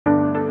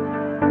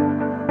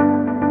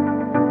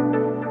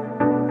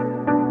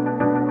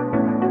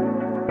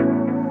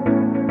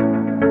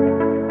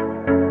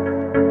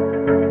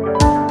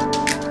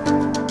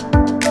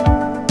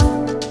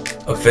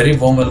Very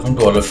warm welcome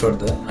to all of you out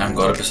there. I'm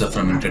Gaurav Bissa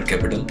from InCred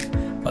Capital.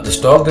 The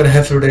stock that I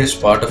have today is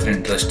part of an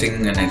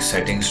interesting and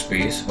exciting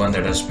space, one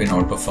that has been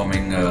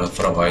outperforming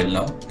for a while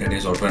now. That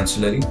is auto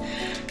ancillary.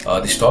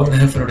 The stock that I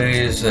have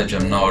today is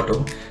Jamna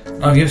Auto.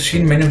 Now we have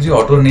seen many of the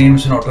auto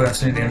names and auto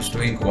ancillary names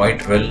doing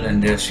quite well,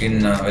 and they have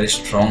seen a very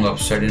strong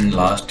upside in the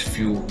last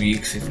few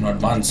weeks, if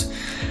not months.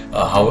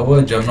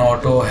 However, Jamna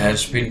Auto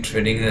has been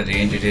trading in a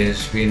range. It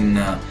has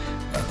been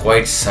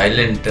quite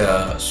silent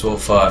so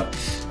far,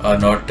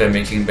 not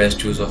making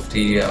best use of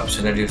the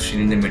upside that you've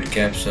seen in the mid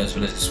caps as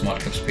well as the small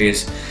cap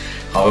space.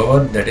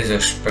 However, that is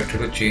expected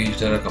to change.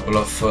 There are a couple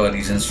of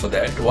reasons for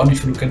that. One,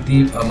 if you look at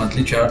the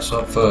monthly charts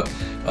of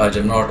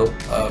Jamna Auto,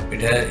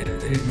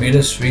 it made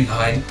a swing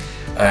high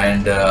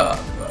and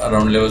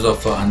around levels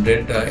of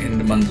 100 in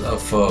the month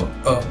of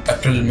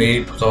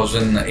April-May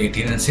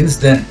 2018, and since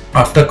then,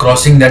 after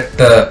crossing that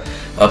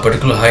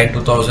particular high in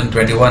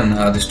 2021,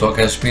 the stock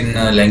has been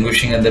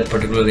languishing at that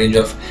particular range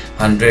of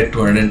 100 to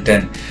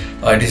 110.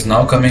 It is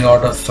now coming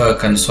out of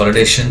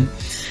consolidation.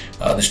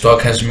 The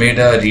stock has made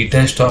a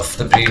retest of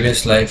the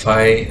previous life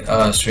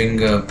high swing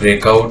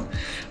breakout.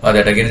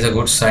 That again is a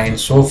good sign.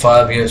 So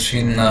far we have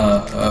seen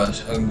a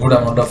good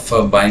amount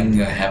of buying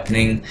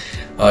happening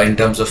in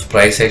terms of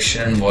price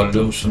action and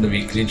volumes from the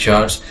weekly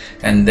charts,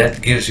 and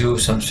that gives you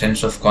some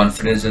sense of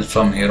confidence, and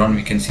from here on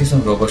we can see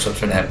some robust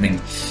upside happening.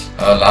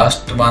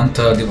 Last month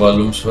the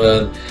volumes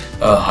were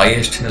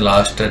highest in the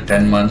last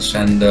 10 months,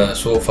 and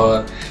so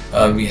far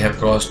we have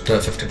crossed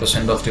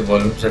 50% of the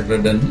volumes that were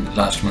done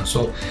last month.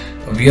 So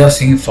we are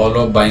seeing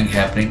follow-up buying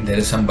happening. There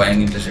is some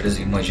buying interest that is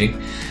emerging,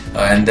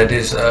 and that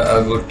is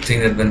a good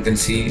thing that one can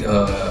see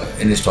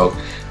in the stock.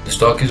 The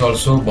stock is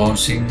also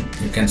bouncing,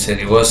 you can say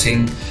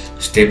reversing,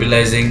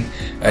 stabilizing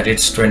at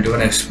its 21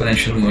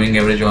 exponential moving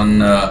average on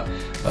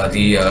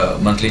the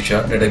monthly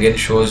chart. That again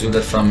shows you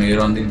that from here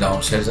on the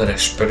downsides are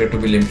expected to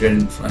be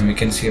limited, and we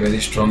can see a very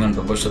strong and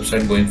robust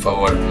upside going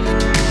forward.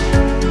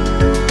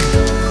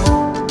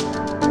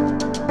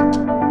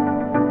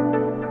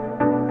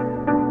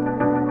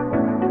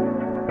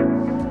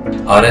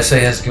 RSI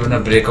has given a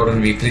breakout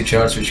on weekly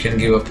charts, which can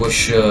give a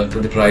push to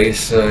the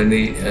price in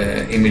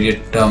the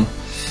immediate term.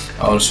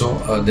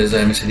 Also, there's a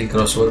MACD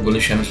crossover,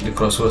 bullish MACD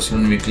crossover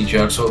seen on weekly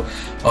chart. So,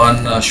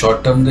 on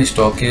short term, the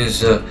stock is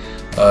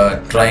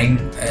trying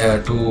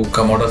to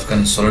come out of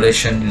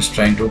consolidation, is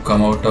trying to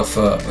come out of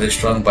a very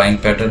strong buying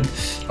pattern.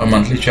 On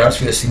monthly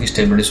charts, we are seeing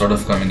stability sort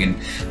of coming in.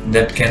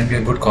 That can be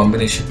a good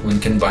combination. One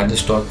can buy the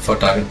stock for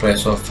target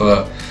price of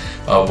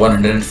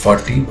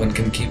 140. One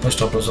can keep a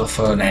stop loss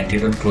of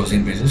 90 on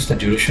closing basis. The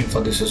duration for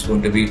this is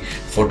going to be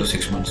 4 to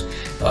 6 months.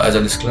 As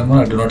a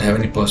disclaimer, I do not have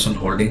any personal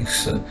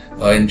holdings in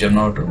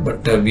Jamna Auto,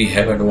 but we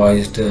have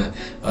advised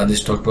this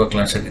stock to our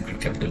clients at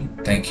InCred Capital.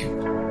 Thank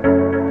you.